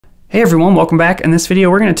Hey everyone, welcome back. In this video,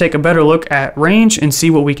 we're going to take a better look at range and see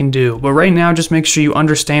what we can do. But right now, just make sure you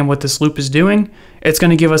understand what this loop is doing. It's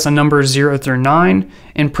going to give us a number 0 through 9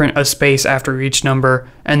 and print a space after each number.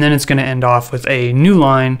 And then it's going to end off with a new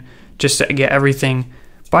line just to get everything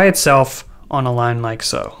by itself on a line like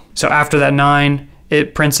so. So after that 9,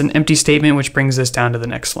 it prints an empty statement, which brings this down to the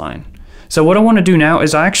next line. So what I want to do now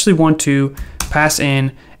is I actually want to pass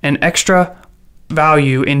in an extra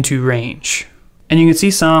value into range. And you can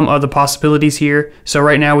see some of the possibilities here. So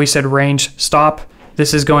right now we said range stop.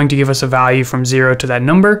 This is going to give us a value from 0 to that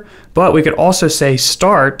number, but we could also say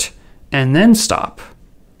start and then stop.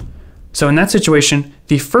 So in that situation,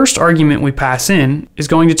 the first argument we pass in is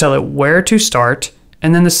going to tell it where to start,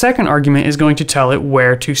 and then the second argument is going to tell it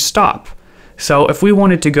where to stop. So if we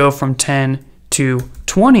wanted to go from 10 to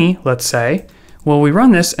 20, let's say, well, we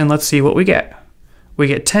run this and let's see what we get. We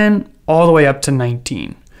get 10 all the way up to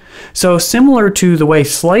 19. So similar to the way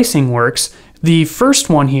slicing works, the first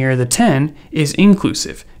one here, the 10, is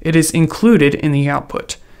inclusive. It is included in the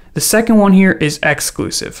output. The second one here is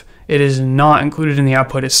exclusive. It is not included in the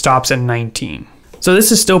output. It stops at 19. So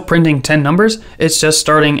this is still printing 10 numbers. It's just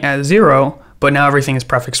starting at 0, but now everything is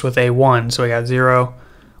prefixed with a 1. So we got 0,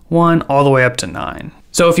 1, all the way up to 9.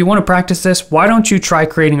 So if you want to practice this, why don't you try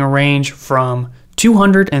creating a range from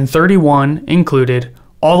 231 included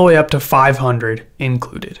all the way up to 500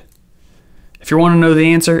 included. If you want to know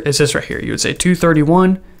the answer, it's this right here. You would say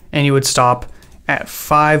 231 and you would stop at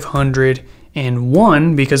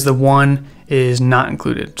 501 because the 1 is not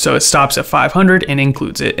included. So it stops at 500 and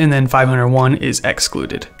includes it, and then 501 is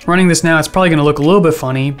excluded. Running this now, it's probably going to look a little bit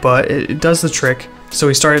funny, but it does the trick. So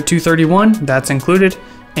we start at 231, that's included,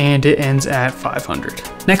 and it ends at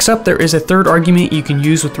 500. Next up, there is a third argument you can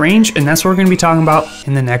use with range, and that's what we're going to be talking about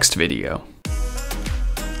in the next video.